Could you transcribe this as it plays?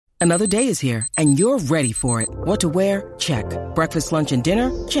Another day is here, and you're ready for it. What to wear? Check. Breakfast, lunch, and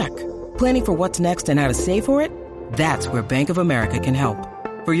dinner? Check. Planning for what's next and how to save for it? That's where Bank of America can help.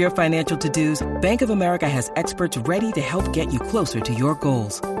 For your financial to-dos, Bank of America has experts ready to help get you closer to your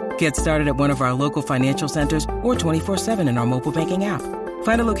goals. Get started at one of our local financial centers or 24/7 in our mobile banking app.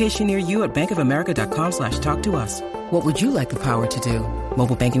 Find a location near you at bankofamerica.com/talktous. What would you like the power to do?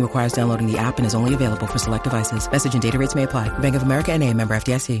 Mobile banking requires downloading the app and is only available for select devices. Message and data rates may apply. Bank of America N.A., member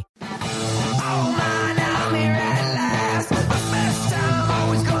FDIC.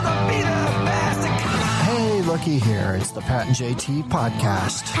 Hey, looky here. It's the Pat and JT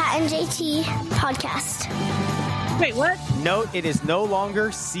podcast. Pat and JT podcast. Wait, what? Note, it is no longer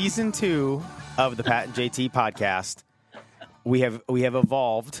season 2 of the Pat and JT podcast. We have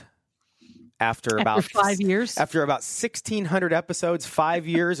evolved after about 5 years. After about 1,600 episodes, 5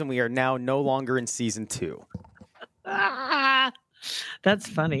 years, and we are now no longer in season 2. That's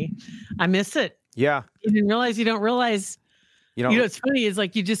funny. I miss it. Yeah. You didn't realize you don't realize. You know what's funny is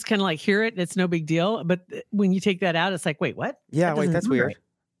like you just kind of like hear it and it's no big deal. But when you take that out, it's like, wait, what? Yeah, that's weird. Right.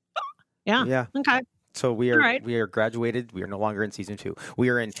 Yeah. Yeah. Okay. So we are graduated. We are no longer in season 2. We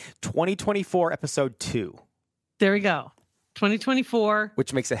are in 2024 episode 2. There we go. 2024.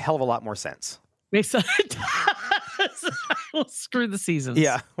 Which makes a hell of a lot more sense. Makes it we'll screw the seasons.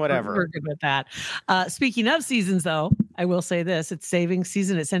 Yeah, whatever. We're good with that. Speaking of seasons, though, I will say this. It's savings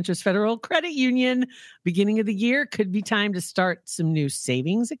season at Centris Federal Credit Union. Beginning of the year could be time to start some new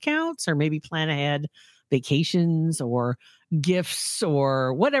savings accounts or maybe plan ahead vacations or gifts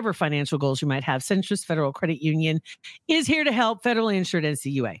or whatever financial goals you might have. Centris Federal Credit Union is here to help. Federally insured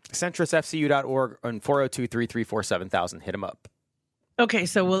NCUA. CentrisFCU.org on 402-334-7000. Hit them up. Okay,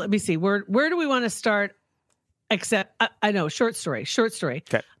 so let me see. Where do we want to start? Except, I know, short story.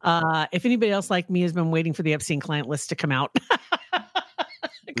 Okay. If anybody else like me has been waiting for the Epstein client list to come out.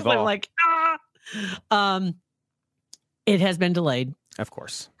 Because I'm like, it has been delayed. Of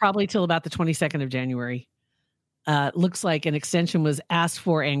course. Probably till about the 22nd of January. Looks like an extension was asked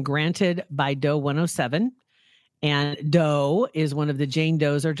for and granted by Doe 107. And Doe is one of the Jane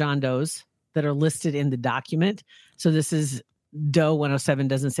Does or John Does that are listed in the document. So this is Doe 107,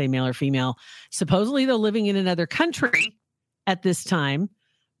 doesn't say male or female. Supposedly they're living in another country at this time.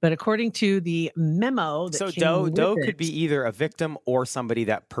 But according to the memo that so came Doe with could be either a victim or somebody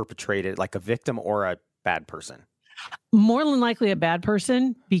that perpetrated, like a victim or a bad person. More than likely a bad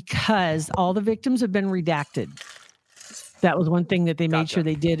person because all the victims have been redacted. That was one thing that they made sure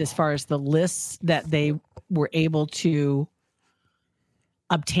they did as far as the lists that they were able to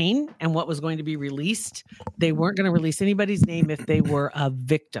obtain and what was going to be released. They weren't going to release anybody's name if they were a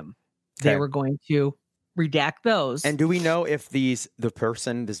victim. They were going to redact those. And do we know if the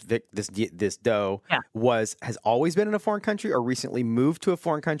person, this Doe, has always been in a foreign country or recently moved to a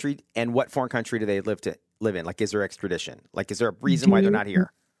foreign country? And what foreign country do they live in? Like, is there extradition? Like, is there a reason why they're not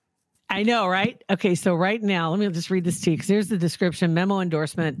here? I know, right? Okay, so right now, let me just read this to you because here's the description, memo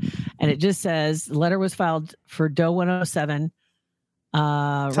endorsement, and it just says, the letter was filed for Doe 107.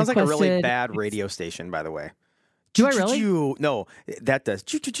 Sounds like a really bad radio station, by the way. Do I really? No, that does.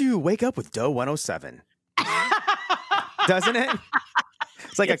 Wake up with Doe 107. Doesn't it?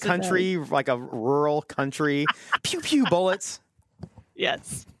 It's like a country, like a rural country. Pew, pew, bullets.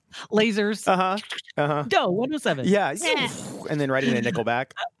 Yes. Lasers. Doe 107. Yeah. And then right into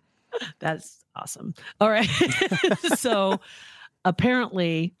Nickelback. That's awesome. All right. So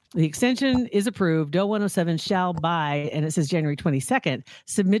apparently the extension is approved. Doe 107 shall by, and it says January 22nd,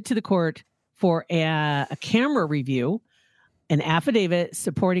 submit to the court for a camera review, an affidavit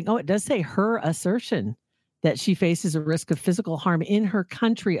supporting, it does say her assertion that she faces a risk of physical harm in her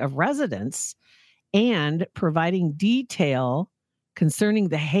country of residence and providing detail concerning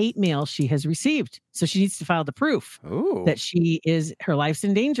the hate mail she has received. So she needs to file the proof that her life's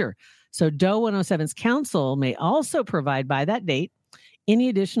in danger. So Doe 107's counsel may also provide by that date any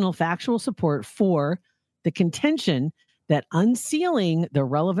additional factual support for the contention that unsealing the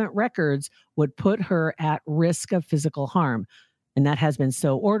relevant records would put her at risk of physical harm. And that has been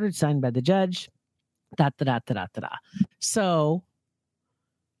so ordered, signed by the judge. So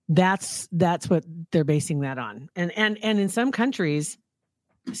that's what they're basing that on. And in some countries,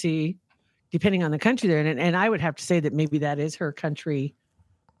 see, depending on the country they're in, and I would have to say that maybe that is her country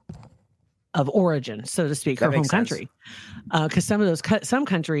of origin, so to speak, her home country. Because some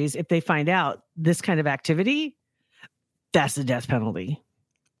countries, if they find out this kind of activity, that's the death penalty.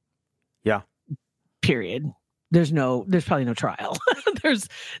 Yeah. Period. There's probably no trial. there's,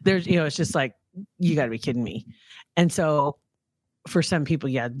 it's just like, you got to be kidding me. And so for some people,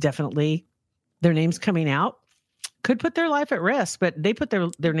 yeah, definitely their name's coming out. could put their life at risk, but they put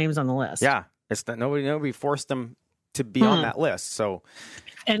their names on the list. Yeah. It's that nobody forced them to be on that list. So,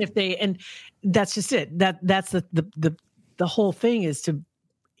 and that's just it. That's the whole thing is to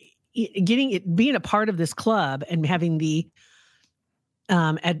being a part of this club and having the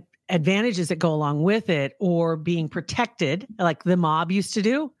advantages that go along with it, or being protected like the mob used to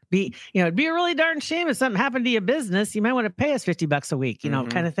do. It'd be a really darn shame if something happened to your business. You might want to pay us $50 a week,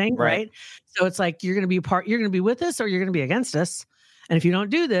 kind of thing. Right. So it's like, you're going to be with us or you're going to be against us. And if you don't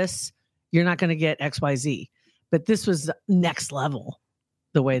do this, you're not going to get XYZ. But this was next level,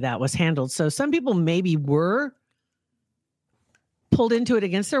 the way that was handled. So some people maybe were pulled into it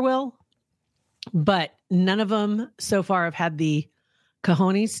against their will, but none of them so far have had the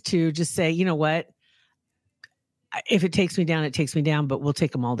cojones to just say, you know what, if it takes me down, it takes me down, but we'll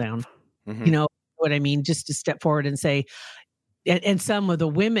take them all down. Mm-hmm. You know what I mean? Just to step forward and say, and some of the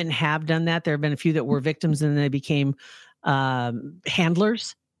women have done that. There have been a few that were victims and they became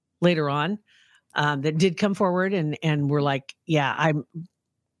handlers later on that did come forward and were like, yeah,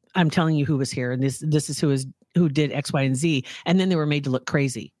 I'm telling you who was here. And this is who did X, Y, and Z. And then they were made to look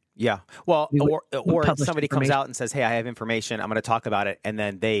crazy. Yeah. Well, or somebody comes out and says, hey, I have information. I'm going to talk about it. And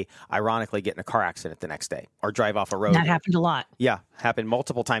then they ironically get in a car accident the next day or drive off a road. That happened a lot. Yeah. Happened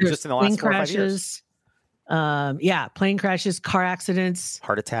multiple times just in the last 4 or 5 years. Plane crashes, car accidents,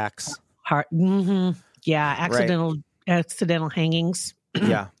 heart attacks. Accidental hangings.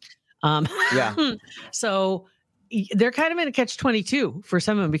 Yeah. So they're kind of in a catch-22 for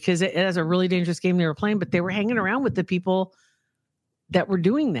some of them because it is a really dangerous game they were playing, but they were hanging around with the people that were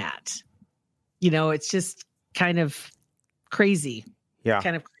doing that. It's just kind of crazy. Yeah.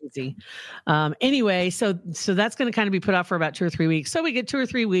 Kind of crazy. Anyway, so that's going to kind of be put off for about 2 or 3 weeks. So we get 2 or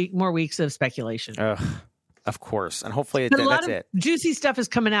 3 more weeks of speculation. Of course. And hopefully that's it. Juicy stuff is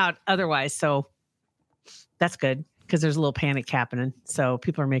coming out otherwise. So that's good because there's a little panic happening. So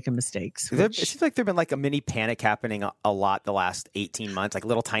people are making mistakes. It seems like there've been like a mini panic happening a lot the last 18 months, like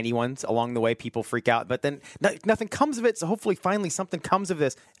little tiny ones along the way. People freak out, but then nothing comes of it. So hopefully finally something comes of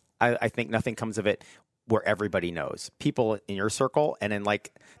this. I think nothing comes of it where everybody knows. People in your circle and then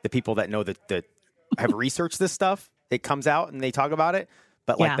like the people that know that have researched this stuff, it comes out and they talk about it,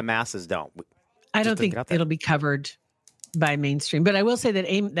 but like the masses don't. I don't think it'll be covered by mainstream, but I will say that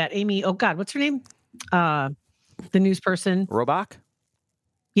Amy, oh God, what's her name? The news person. Robach?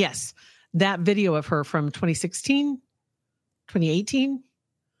 Yes. That video of her from 2016, 2018,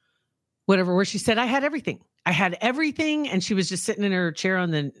 whatever, where she said, I had everything. And she was just sitting in her chair on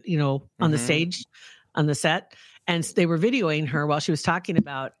the, on the stage, on the set. And they were videoing her while she was talking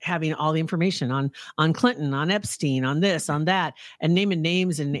about having all the information on Clinton, on Epstein, on this, on that, and naming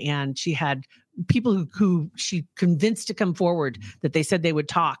names. And she had people who she convinced to come forward that they said they would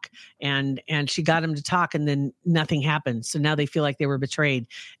talk, and she got them to talk, and then nothing happened. So now they feel like they were betrayed,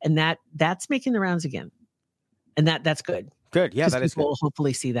 and that's making the rounds again, and that's good. Good, yeah, that is good. We'll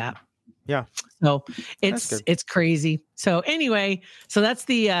hopefully see that. Yeah. So it's crazy. So anyway, so that's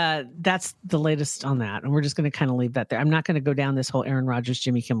the latest on that, and we're just going to kind of leave that there. I'm not going to go down this whole Aaron Rodgers,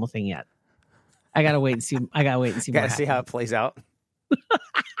 Jimmy Kimmel thing yet. I gotta wait and see. Gotta see how it plays out.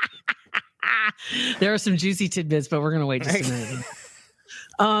 There are some juicy tidbits, but we're gonna wait just a minute.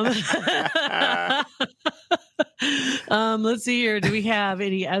 Let's see here. Do we have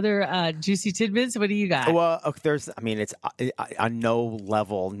any other juicy tidbits? What do you got? Well, it's on no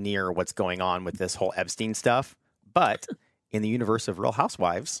level near what's going on with this whole Epstein stuff, but in the universe of Real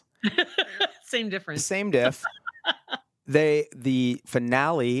Housewives, same difference. Same diff. The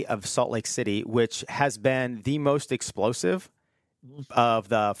finale of Salt Lake City, which has been the most explosive of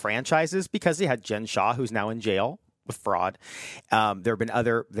the franchises because they had Jen Shah, who's now in jail with fraud. There have been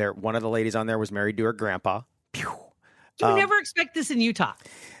one of the ladies on there was married to her grandpa. Pew. You never expect this in Utah.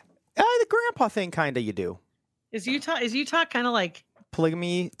 The grandpa thing, kind of, you do. Is Utah kind of like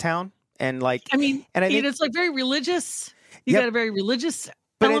polygamy town? And like, I think it's like very religious. You got a very religious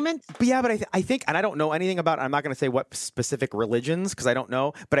element. But I think, and I don't know anything about it. I'm not going to say what specific religions because I don't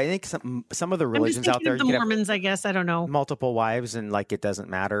know. But I think some of the religions out there, the Mormons, I guess, I don't know, multiple wives and like it doesn't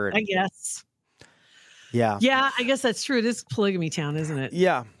matter. And, I guess. Yeah. Yeah, I guess that's true. It is polygamy town, isn't it?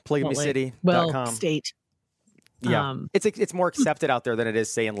 Yeah, polygamycity.com. Well, state. Yeah, it's more accepted out there than it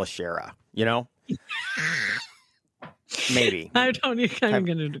is, say, in LaShara. Maybe. I'm going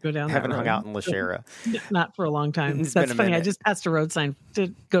to go down. Haven't hung out in LaShara. Not for a long time. That's funny. I just passed a road sign to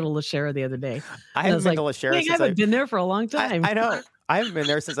go to LaShara the other day. I haven't been to LaShara since I haven't been there for a long time. I know. I haven't been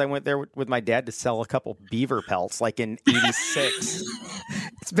there since I went there with my dad to sell a couple beaver pelts, like in '86.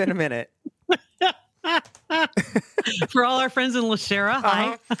 It's been a minute. For all our friends in LaShara,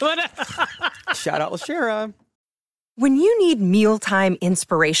 hi. Shout out LaShara. When you need mealtime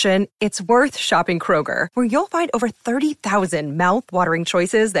inspiration, it's worth shopping Kroger, where you'll find over 30,000 mouth-watering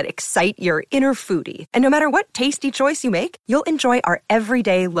choices that excite your inner foodie. And no matter what tasty choice you make, you'll enjoy our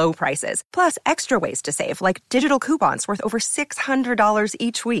everyday low prices, plus extra ways to save, like digital coupons worth over $600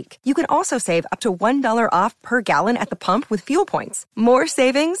 each week. You can also save up to $1 off per gallon at the pump with fuel points. More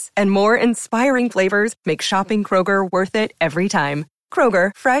savings and more inspiring flavors make shopping Kroger worth it every time.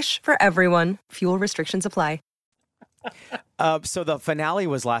 Kroger, fresh for everyone. Fuel restrictions apply. So the finale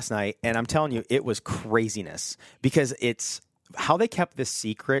was last night, and I'm telling you, it was craziness because it's how they kept this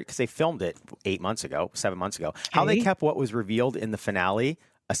secret, because they filmed it 7 months ago. How they kept what was revealed in the finale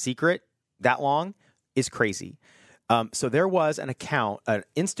a secret that long is crazy. So there was an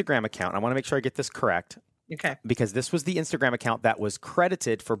Instagram account. I want to make sure I get this correct. Okay. Because this was the Instagram account that was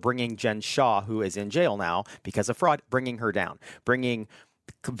credited for bringing Jen Shah, who is in jail now because of fraud, bringing her down, bringing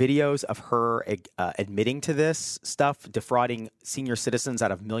videos of her admitting to this stuff, defrauding senior citizens out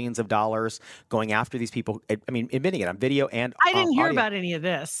of millions of dollars, going after these people. I mean, admitting it on video and I didn't hear audio. about any of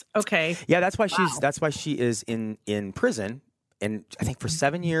this. Okay. Yeah, that's why she is in prison. And I think for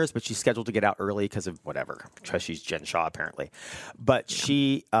 7 years, but she's scheduled to get out early because of whatever, because she's Jen Shah apparently. But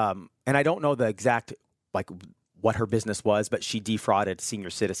she, and I don't know the exact what her business was, but she defrauded senior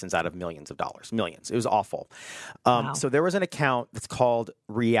citizens out of millions of dollars. Millions. It was awful. Wow. So there was an account that's called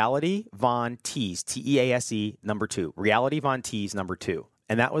Reality Von Tease, TEASE #2, Reality Von Tease #2.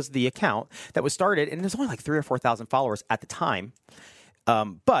 And that was the account that was started, and there's only like 3,000 or 4,000 followers at the time.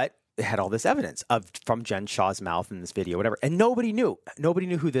 But it had all this evidence from Jen Shah's mouth in this video, whatever. And nobody knew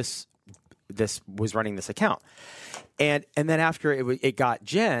who this was running this account. And then after it got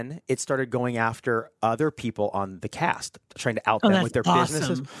Jen, it started going after other people on the cast, trying to out them with their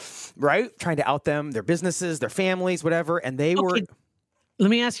businesses, right? Trying to out them, their businesses, their families, whatever. And they were. Let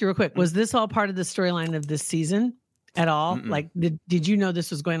me ask you real quick. Was this all part of the storyline of this season at all? Mm-mm. Like, did you know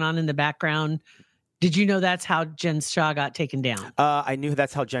this was going on in the background? Did you know that's how Jen Shah got taken down? I knew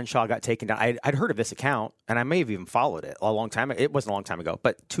that's how Jen Shah got taken down. I'd heard of this account, and I may have even followed it a long time. It wasn't a long time ago,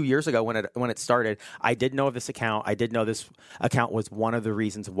 but 2 years ago when it started, I did know of this account. I did know this account was one of the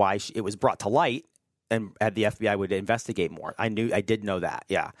reasons why it was brought to light, and the FBI would investigate more. I did know that.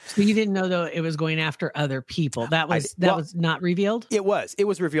 Yeah. So you didn't know though it was going after other people. That was not revealed. It was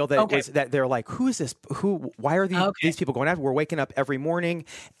revealed that it was that they're like, who is this? Why are these people going after? We're waking up every morning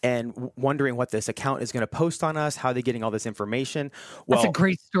and wondering what this account is going to post on us. How are they getting all this information? Well, that's a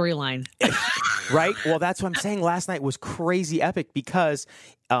great storyline. Right. Well, that's what I'm saying. Last night was crazy epic because,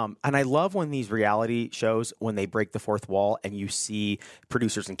 and I love when these reality shows, when they break the fourth wall and you see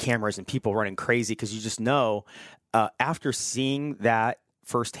producers and cameras and people running crazy, because you just know after seeing that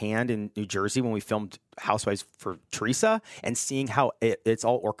firsthand in New Jersey when we filmed Housewives for Teresa and seeing how it's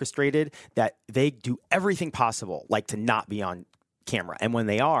all orchestrated, that they do everything possible like to not be on camera. And when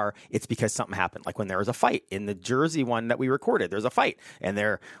they are, it's because something happened. Like when there was a fight in the Jersey one that we recorded, there's a fight and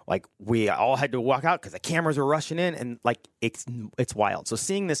they're like, we all had to walk out because the cameras were rushing in, and like, it's wild. So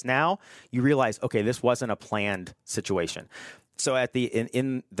seeing this now, you realize, okay, this wasn't a planned situation. So at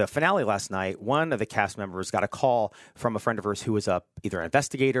in the finale last night, one of the cast members got a call from a friend of hers who was either an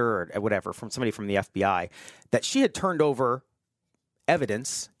investigator or whatever, from somebody from the FBI, that she had turned over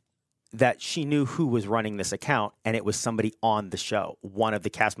evidence that she knew who was running this account, and it was somebody on the show, one of the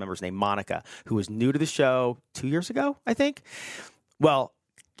cast members named Monica, who was new to the show 2 years ago, I think. Well,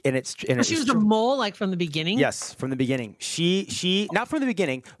 she was a mole, like from the beginning. Yes, from the beginning. She not from the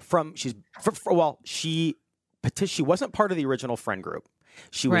beginning. She wasn't part of the original friend group.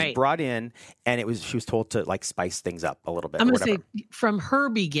 She was brought in, and she was told to like spice things up a little bit. I'm going to say from her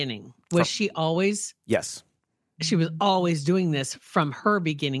beginning. She always? Yes. She was always doing this from her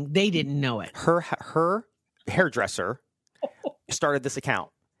beginning. They didn't know it. Her hairdresser started this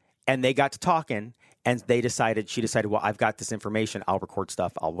account, and they got to talking, and she decided, well, I've got this information. I'll record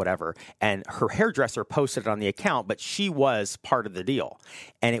stuff. I'll whatever. And her hairdresser posted it on the account, but she was part of the deal,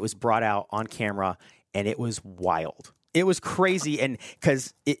 and it was brought out on camera, and it was wild. It was crazy, and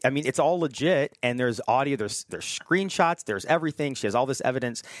because it's all legit, and there's audio, there's screenshots, there's everything. She has all this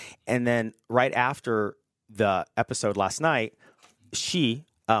evidence, and then right after the episode last night,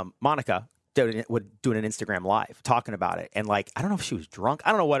 Monica would do an Instagram live talking about it, and like, I don't know if she was drunk, I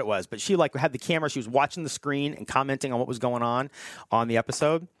don't know what it was, but she like had the camera, she was watching the screen and commenting on what was going on the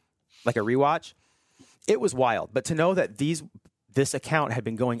episode, like a rewatch. It was wild. But to know that this account had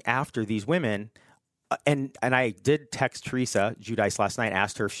been going after these women And I did text Teresa Giudice last night,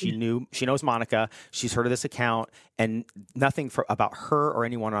 asked her if she knows Monica. She's heard of this account, and nothing about her or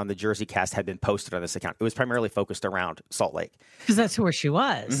anyone on the Jersey cast had been posted on this account. It was primarily focused around Salt Lake. Because that's where she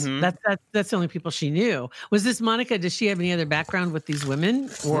was. Mm-hmm. That's the only people she knew. Was this Monica? Does she have any other background with these women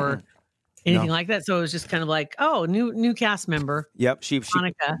or anything like that? So it was just kind of like, oh, new cast member. Yep.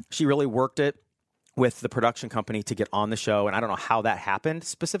 Monica. She really worked it with the production company to get on the show. And I don't know how that happened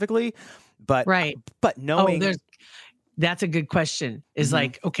specifically, but knowing. That's a good question is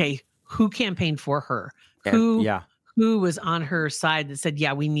like, okay, who campaigned for her? Who was on her side that said,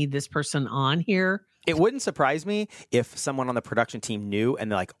 yeah, we need this person on here? It wouldn't surprise me if someone on the production team knew and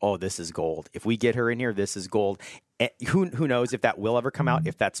they're like, oh, this is gold. If we get her in here, this is gold. And who knows if that will ever come out,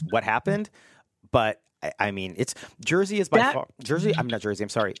 if that's what happened. But I mean, it's Jersey is by far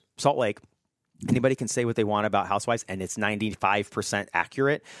Salt Lake. Anybody can say what they want about Housewives, and it's 95%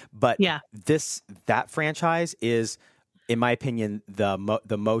 accurate. But that franchise is, in my opinion,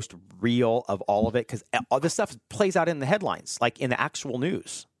 the most real of all of it, because all this stuff plays out in the headlines, like in the actual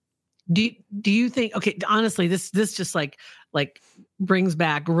news. Do you think? Okay, honestly, this just like brings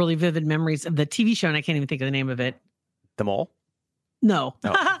back really vivid memories of the TV show, and I can't even think of the name of it. The Mole? No.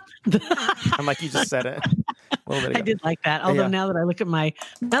 I'm like, you just said it. A little bit ago. I did like that. Although now that I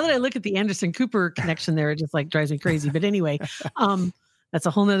look at the Anderson Cooper connection there, it just like drives me crazy. But anyway, that's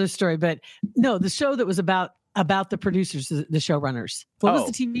a whole nother story. But no, the show that was about the producers, the showrunners. What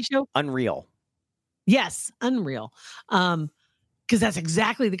was the TV show? Unreal. Yes, Unreal. Because that's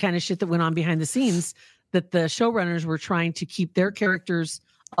exactly the kind of shit that went on behind the scenes, that the showrunners were trying to keep their characters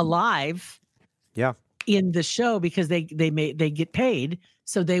alive. Yeah. In the show, because they get paid,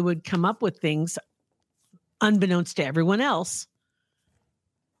 so they would come up with things unbeknownst to everyone else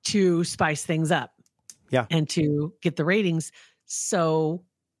to spice things up, and to get the ratings. So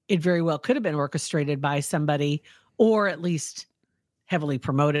it very well could have been orchestrated by somebody, or at least heavily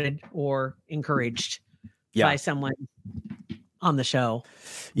promoted or encouraged by someone on the show.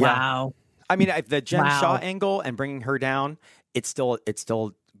 Yeah. Wow. I mean, the Jen Shaw angle and bringing her down, it's still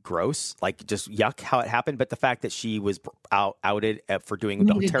gross, like just yuck how it happened. But the fact that she was outed for doing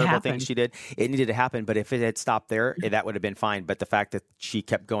the terrible things she did, it needed to happen. But if it had stopped there, that would have been fine. But the fact that she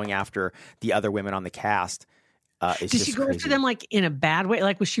kept going after the other women on the cast, did she go after them like in a bad way?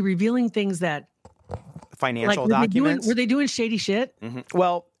 Like, was she revealing things that financial documents? Were they doing shady shit? Mm-hmm.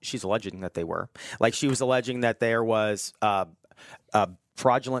 Well, she's alleging that they were. Like, she was alleging that there was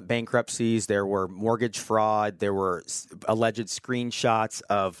fraudulent bankruptcies, there were mortgage fraud, there were alleged screenshots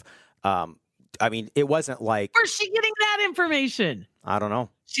of, I mean, it wasn't like... Where's she getting that information? I don't know.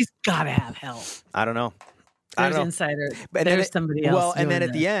 She's got to have help. I don't know. There's insider. But there's somebody else. Well, and then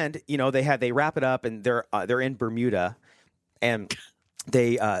at the end, they wrap it up, and they're in Bermuda, and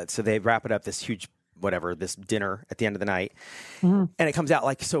they wrap it up, this huge this dinner at the end of the night. Mm-hmm. And it comes out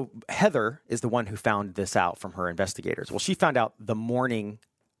like, so Heather is the one who found this out from her investigators. Well, she found out the morning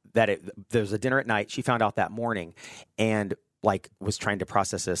that there's a dinner at night. She found out that morning and was trying to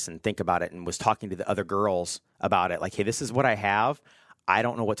process this and think about it, and was talking to the other girls about it. Like, hey, this is what I have. I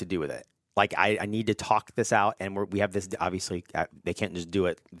don't know what to do with it. Like, I need to talk this out. And we have this, obviously they can't just do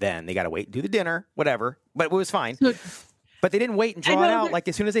it then. They got to wait and do the dinner, whatever. But it was fine. But they didn't wait and draw it out. Like,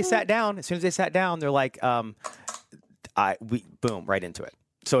 as soon as they sat down, they're like, boom, right into it.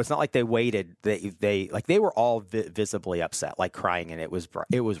 So it's not like they waited. They were all visibly upset, like crying, and it was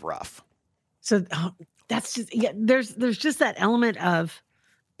rough. So that's just, there's just that element of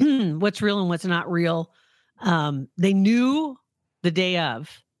what's real and what's not real. They knew the day of,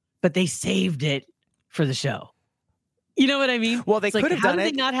 but they saved it for the show. You know what I mean? Well, they could have done it. How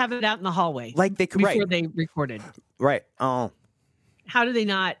did they not have it out in the hallway? Like they could before they recorded. Right. Oh. How did they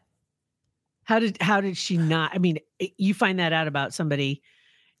not? How did she not? I mean, you find that out about somebody,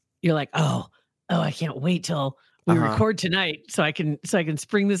 you're like, oh, I can't wait till we record tonight so I can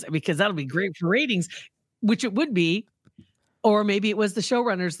spring this, because that'll be great for ratings, which it would be. Or maybe it was the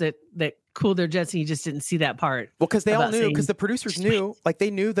showrunners that cooled their jets and you just didn't see that part. Well, because they all knew, because the producers knew, like they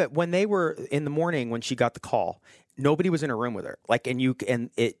knew that when they were in the morning when she got the call, nobody was in a room with her. Like,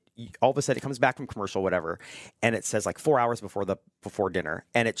 all of a sudden it comes back from commercial, whatever, and it says like 4 hours before dinner,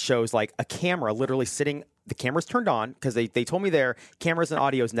 and it shows like a camera literally sitting. The camera's turned on because they told me their cameras and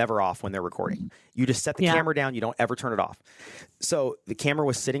audio is never off when they're recording. You just set the camera down. You don't ever turn it off. So the camera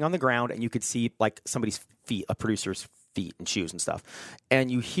was sitting on the ground, and you could see like somebody's feet, a producer's feet and shoes and stuff.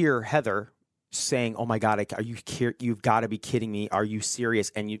 And you hear Heather saying, "Oh my God, you've got to be kidding me. Are you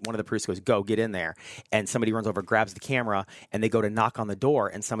serious?" And one of the producers goes, "Go, get in there." And somebody runs over, grabs the camera, and they go to knock on the door,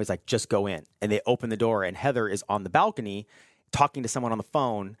 and somebody's like, "Just go in." And they open the door, and Heather is on the balcony talking to someone on the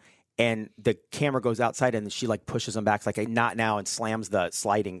phone. and the camera goes outside and she like pushes them back, like a not now, and slams the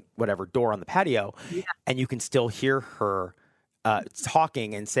sliding whatever door on the patio. Yeah. And you can still hear her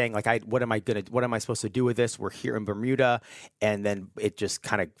talking and saying like, what am I supposed to do with this? We're here in Bermuda. And then it just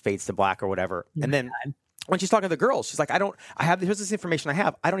kind of fades to black or whatever. Oh, and then when she's talking to the girls, she's like, here's this information I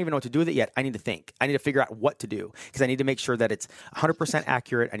have. I don't even know what to do with it yet. I need to think. I need to figure out what to do because I need to make sure that it's 100%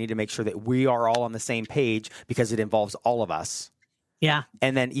 accurate. I need to make sure that we are all on the same page because it involves all of us. Yeah.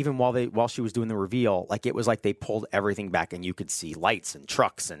 And then even while she was doing the reveal, like it was like they pulled everything back and you could see lights and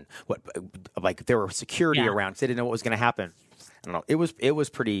trucks and like there were security around. So they didn't know what was going to happen. I don't know. It was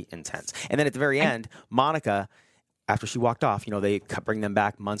pretty intense. And then at the very end, Monica, after she walked off, they bring them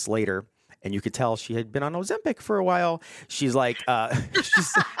back months later, and you could tell she had been on Ozempic for a while. She's like,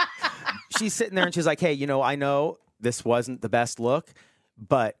 she's sitting there and she's like, hey, I know this wasn't the best look,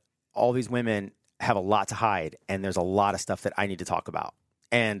 but all these women have a lot to hide, and there's a lot of stuff that I need to talk about.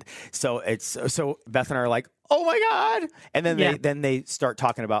 And so Beth and I are like, oh my God. And then they start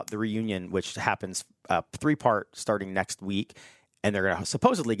talking about the reunion, which happens 3-part starting next week. And they're going to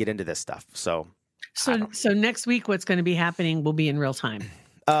supposedly get into this stuff. So next week, what's going to be happening will be in real time.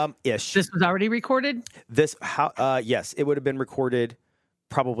 Ish. This was already recorded? Yes, it would have been recorded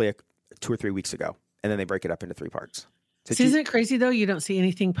probably 2 or 3 weeks ago. And then they break it up into 3 parts. Isn't it crazy though? You don't see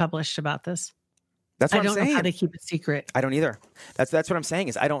anything published about this. That's what I'm saying. I don't know how they keep it secret. I don't either. That's what I'm saying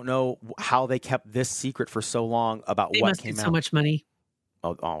is I don't know how they kept this secret for so long about what came out. They must get so much money.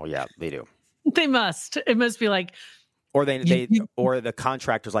 Oh yeah, they do. They must. It must be like, or or the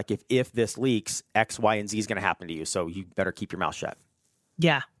contractor's like, if this leaks, X, Y, and Z is going to happen to you, so you better keep your mouth shut.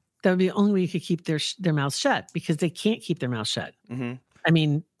 Yeah, that would be the only way you could keep their mouths shut because they can't keep their mouths shut. Mm-hmm. I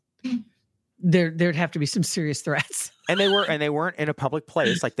mean, there'd have to be some serious threats. And they weren't in a public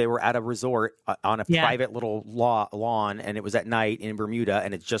place. Like they were at a resort on a private little lawn, and it was at night in Bermuda,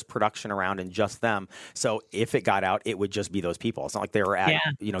 and it's just production around and just them. So if it got out, it would just be those people. It's not like they were at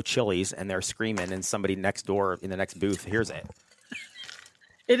Chili's and they're screaming and somebody next door in the next booth hears it.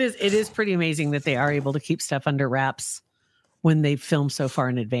 It is pretty amazing that they are able to keep stuff under wraps when they film so far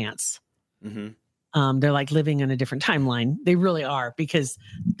in advance. Mm-hmm. They're like living in a different timeline. They really are because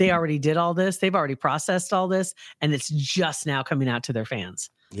they already did all this. They've already processed all this, and it's just now coming out to their fans.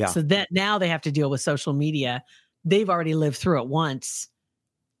 Yeah. So that now they have to deal with social media. They've already lived through it once.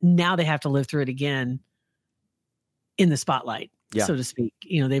 Now they have to live through it again in the spotlight, so to speak.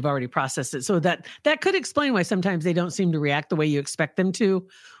 They've already processed it. So that could explain why sometimes they don't seem to react the way you expect them to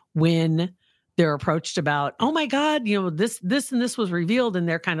when they're approached about, oh my God, this and this was revealed. And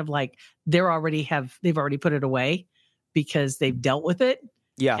they're kind of like, they've already put it away because they've dealt with it.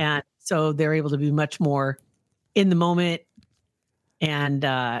 Yeah. And so they're able to be much more in the moment and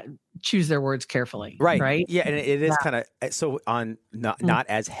choose their words carefully. Right. Yeah. And it is kind of, so on not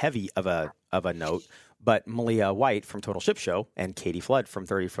as heavy of a note, but Malia White from Total Ship Show and Katie Flood from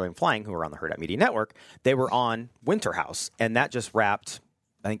 30 Frame Flying, who are on the Hurrdat Media Network, they were on Winter House, and that just wrapped.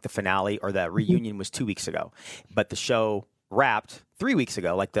 I think the finale or the reunion was 2 weeks ago, but the show wrapped 3 weeks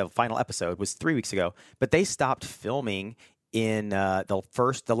ago. Like the final episode was 3 weeks ago, but they stopped filming in the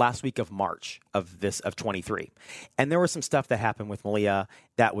last week of March of 23. And there was some stuff that happened with Malia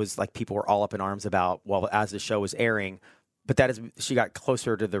that was like people were all up in arms about, well, as the show was airing. But she got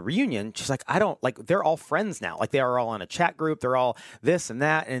closer to the reunion. She's like, they're all friends now. Like they are all on a chat group. They're all this and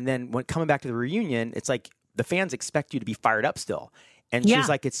that. And then when coming back to the reunion, it's like the fans expect you to be fired up still. And she's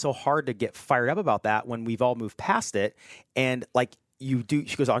like, it's so hard to get fired up about that when we've all moved past it. And like you do,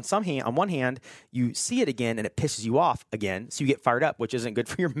 she goes, on one hand, you see it again and it pisses you off again. So you get fired up, which isn't good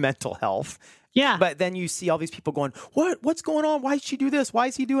for your mental health. Yeah. But then you see all these people going, what's going on? Why did she do this? Why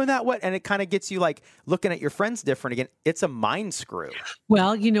is he doing that? What? And it kind of gets you like looking at your friends different again. It's a mind screw.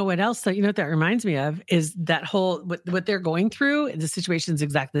 Well, you know what else? What that reminds me of is that whole, what they're going through. The situation's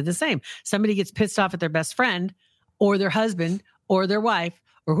exactly the same. Somebody gets pissed off at their best friend or their husband or their wife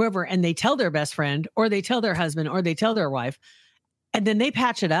or whoever, and they tell their best friend or they tell their husband or they tell their wife, and then they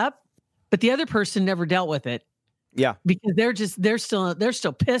patch it up, but the other person never dealt with it. Yeah. Because they're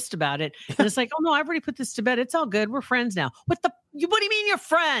still pissed about it. And it's like, oh no, I've already put this to bed. It's all good. We're friends now. What do you mean you're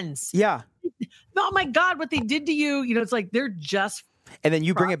friends? Yeah. Oh my God, what they did to you. It's like, they're just. And then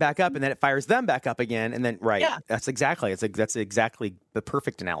you bring it back up and then it fires them back up again. And then, that's exactly the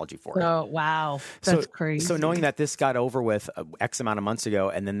perfect analogy for it. Oh, wow. That's crazy. So knowing that this got over with X amount of months ago,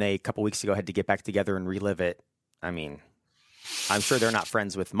 and then they, a couple weeks ago, had to get back together and relive it. I mean, I'm sure they're not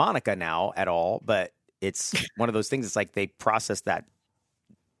friends with Monica now at all, but it's one of those things. It's like they process that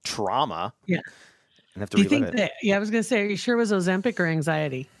trauma. Yeah. And have to relive it. I was going to say, are you sure it was Ozempic or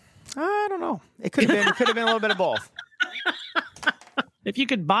anxiety? I don't know. It could have been a little bit of both. If you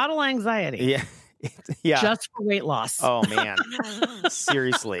could bottle anxiety. Yeah. Yeah. Just for weight loss. Oh man.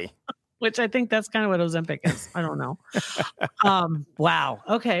 Seriously. Which I think that's kind of what Ozempic is. I don't know. Wow.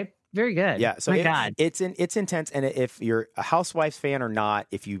 Okay. Very good. Yeah. So My God. it's intense. And if you're a Housewives fan or not,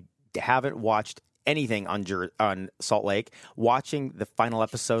 if you haven't watched anything on Salt Lake, watching the final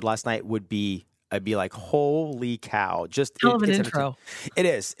episode last night would be, I'd be like, holy cow. Just hell of an intro. It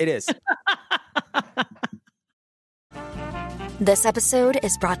is. This episode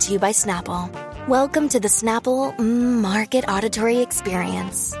is brought to you by Snapple. Welcome to the Snapple Market Auditory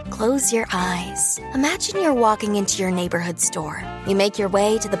Experience. Close your eyes. Imagine you're walking into your neighborhood store. You make your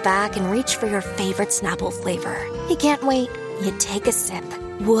way to the back and reach for your favorite Snapple flavor. You can't wait. You take a sip.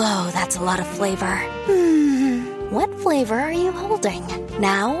 Whoa, that's a lot of flavor. What flavor are you holding?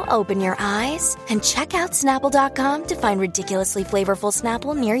 Now open your eyes and check out Snapple.com to find ridiculously flavorful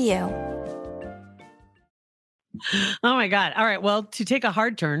Snapple near you. Oh my God. All right. Well, to take a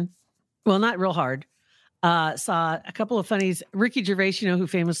hard turn, well, not real hard, saw a couple of funnies. Ricky Gervais, who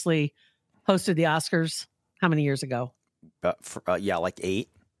famously hosted the Oscars how many years ago? Like 8.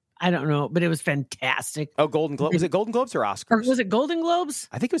 I don't know, but it was fantastic. Oh, Golden Globe. Was it Golden Globes or Oscars? Or was it Golden Globes?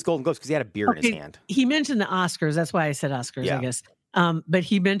 I think it was Golden Globes because he had a beer in his hand. He mentioned the Oscars. That's why I said Oscars, I guess. But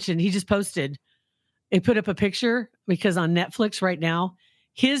he just posted, he put up a picture because on Netflix right now,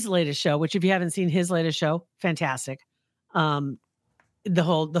 his latest show, which if you haven't seen his latest show, fantastic. The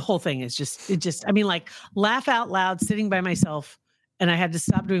whole thing is just, I mean, like laugh out loud sitting by myself. And I had to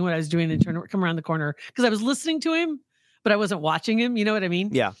stop doing what I was doing and come around the corner because I was listening to him, but I wasn't watching him. You know what I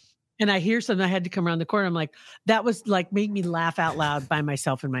mean? Yeah. And I hear something, I had to come around the corner. I'm like, that was like, made me laugh out loud by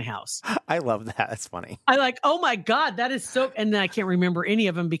myself in my house. I love that. That's funny. I like, oh my God, that is so, and then I can't remember any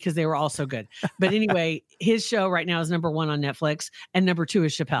of them because they were all so good. But anyway, his show right now is number 1 on Netflix and number 2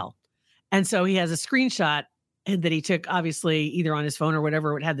 is Chappelle. And so he has a screenshot that he took obviously either on his phone or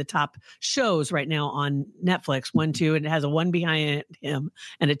whatever. It had the top shows right now on Netflix, 1, 2, and it has a 1 behind him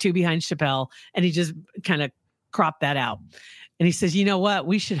and a 2 behind Chappelle. And he just kind of cropped that out. And he says, you know what?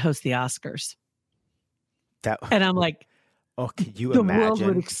 We should host the Oscars. And I'm like, oh, could you the imagine? The world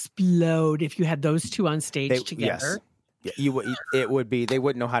would explode if you had those two on stage together. Yes. It would be, they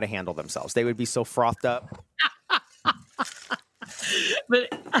wouldn't know how to handle themselves. They would be so frothed up.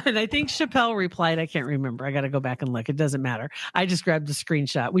 And I think Chappelle replied, I can't remember. I got to go back and look. It doesn't matter. I just grabbed the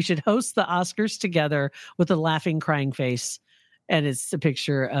screenshot. We should host the Oscars together with a laughing, crying face. And it's a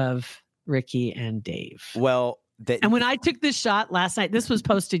picture of Ricky and Dave. Well, and when I took this shot last night, this was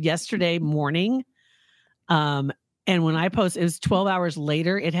posted yesterday morning. And when I posted, it was 12 hours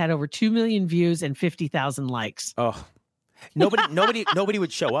later. It had over 2 million views and 50,000 likes. Oh, nobody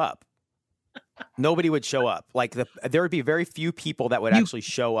would show up. Nobody would show up. Like there would be very few people that would actually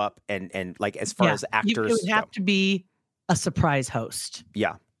show up and like as far as actors. It would have to be a surprise host.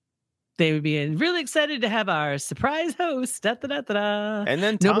 Yeah. They would be really excited to have our surprise host. Da, da, da, da, da. And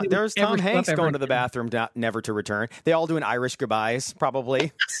then there's Tom Hanks going to the bathroom, never to return. They all doing Irish goodbyes,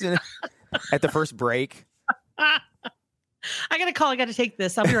 probably at the first break. I got to call. I got to take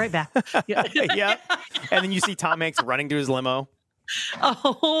this. I'll be right back. Yeah. And then you see Tom Hanks running to his limo.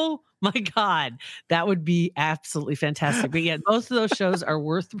 Oh my God. That would be absolutely fantastic. But yeah, both of those shows are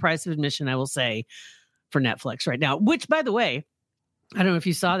worth the price of admission, I will say, for Netflix right now, which by the way, I don't know if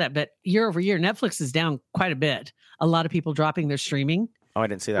you saw that, but year over year, Netflix is down quite a bit. A lot of people dropping their streaming. Oh, I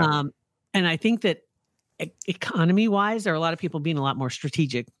didn't see that. And I think that economy wise, there are a lot of people being a lot more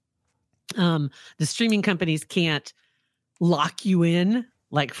strategic. The streaming companies can't lock you in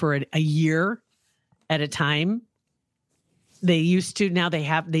like for a year at a time. They used to. Now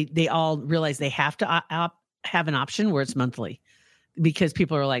they all realize they have to have an option where it's monthly. Because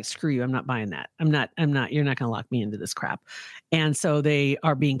people are like, screw you, I'm not buying that. I'm not, you're not going to lock me into this crap. And so they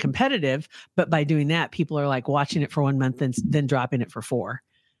are being competitive. But by doing that, people are like watching it for 1 month and then dropping it for 4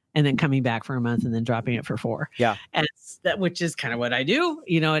 and then coming back for a month and then dropping it for 4. Yeah. And which is kind of what I do,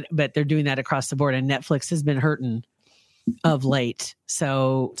 but they're doing that across the board. And Netflix has been hurting of late.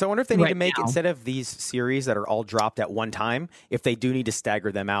 So I wonder if they need to make, instead of these series that are all dropped at one time, if they do need to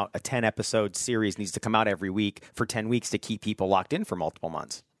stagger them out, a 10-episode series needs to come out every week for 10 weeks to keep people locked in for multiple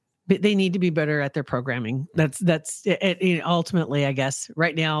months. But they need to be better at their programming. That's it, ultimately, I guess.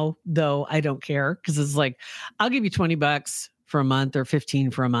 Right now, though, I don't care because it's like, I'll give you $20 for a month or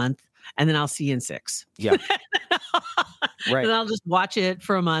 $15 for a month, and then I'll see you in 6. Yeah. Right. And I'll just watch it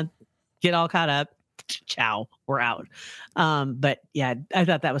for a month, get all caught up. Ciao, we're out. But yeah, I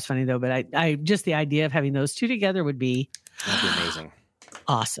thought that was funny though. But I just the idea of having those two together would be amazing,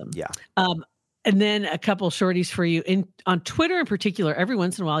 awesome. Yeah. And then a couple shorties for you on Twitter in particular. Every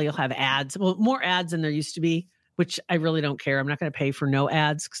once in a while, you'll have ads. Well, more ads than there used to be which I really don't care. I'm not going to pay for no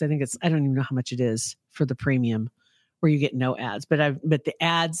ads because I think I don't even know how much it is for the premium where you get no ads. But the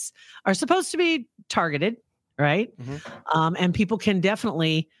ads are supposed to be targeted, right? Mm-hmm. And people can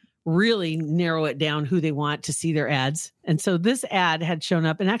definitely really narrow it down who they want to see their ads. And so this ad had shown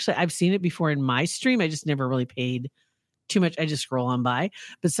up, and actually I've seen it before in my stream. I just never really paid too much. I just scroll on by,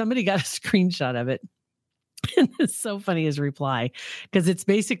 but somebody got a screenshot of it. And it's so funny his reply, because it's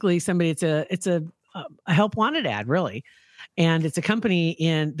basically it's a help wanted ad, really. And it's a company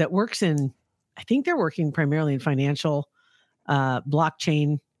that works in, I think they're working primarily in financial,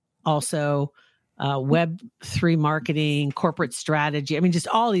 blockchain, also Web3 marketing, corporate strategy. I mean, just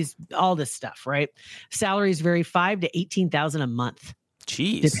all this stuff, right? Salaries vary $5,000 to $18,000 a month.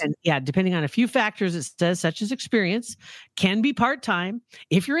 Jeez. Depending on a few factors, it says, such as experience, can be part-time.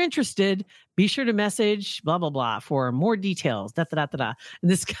 If you're interested, be sure to message blah, blah, blah for more details. Da, da, da, da, da. And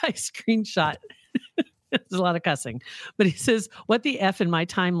this guy screenshot, there's a lot of cussing, but he says, what the F in my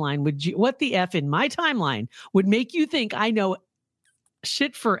timeline would make you think I know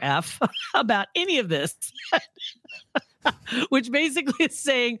shit for F about any of this? Which basically is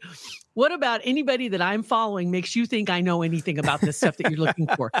saying, what about anybody that I'm following makes you think I know anything about this stuff that you're looking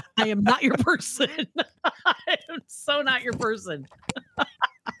for? I am not your person. I am so not your person.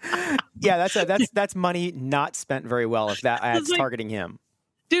 Yeah, that's money not spent very well if that ad's targeting him.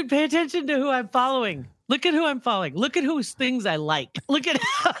 Dude, pay attention to who I'm following. Look at who I'm following. Look at whose things I like. Look at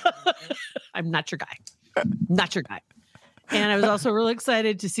I'm not your guy. Not your guy. And I was also really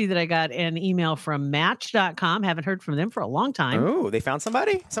excited to see that I got an email from Match.com. Haven't heard from them for a long time. Oh, they found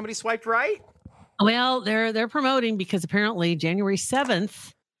somebody? Somebody swiped right? Well, they're promoting because apparently January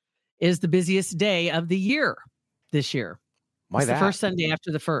 7th is the busiest day of the year this year. Why that? The first Sunday after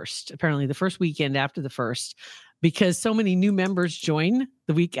the first. Apparently the first weekend after the first, because so many new members join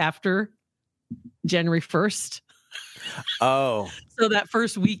the week after January 1st. Oh. So that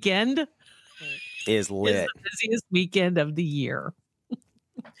first weekend is lit. Is the busiest weekend of the year.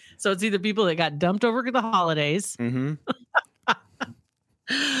 So it's either people that got dumped over the holidays, mm-hmm.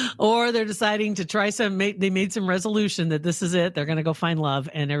 or they're deciding to try they made some resolution that this is it. They're going to go find love,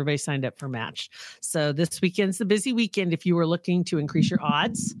 and everybody signed up for Match. So this weekend's the busy weekend if you were looking to increase your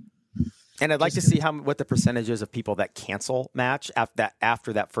odds. And I'd like to see what the percentages of people that cancel Match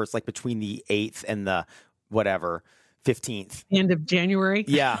after that first, like between the 8th and the whatever 15th. End of January.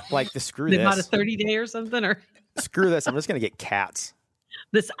 Yeah, like screw this. About a 30-day or something, or screw this. I'm just going to get cats.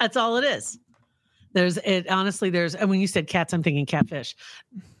 That's all it is. And when you said cats, I'm thinking catfish.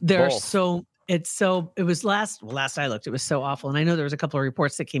 It was last I looked, it was so awful. And I know there was a couple of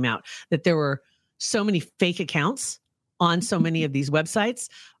reports that came out that there were so many fake accounts on so many of these websites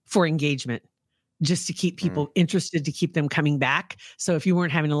for engagement, just to keep people interested, to keep them coming back. So if you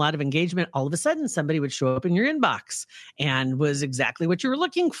weren't having a lot of engagement, all of a sudden somebody would show up in your inbox and was exactly what you were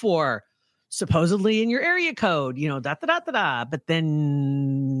looking for, supposedly in your area code, but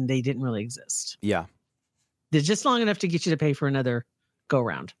then they didn't really exist. Yeah. They're just long enough to get you to pay for another go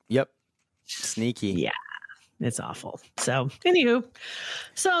round. Yep. Sneaky. Yeah. It's awful. So anywho,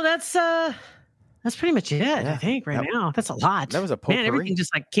 that's pretty much it, I think, now. That's a lot. That was a potpourri. Man, everything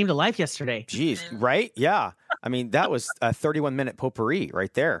just came to life yesterday. Jeez, right? Yeah. I mean, that was a 31-minute potpourri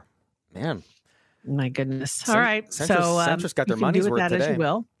right there. Man. My goodness. All right. Centris got their money's worth today. As you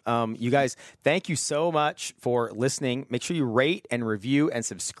will. You guys, thank you so much for listening. Make sure you rate and review and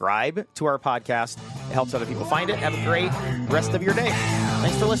subscribe to our podcast. It helps other people find it. Have a great rest of your day.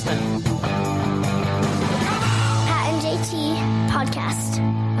 Thanks for listening. Pat and JT Podcast,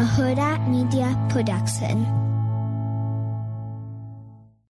 a Huda Media Production.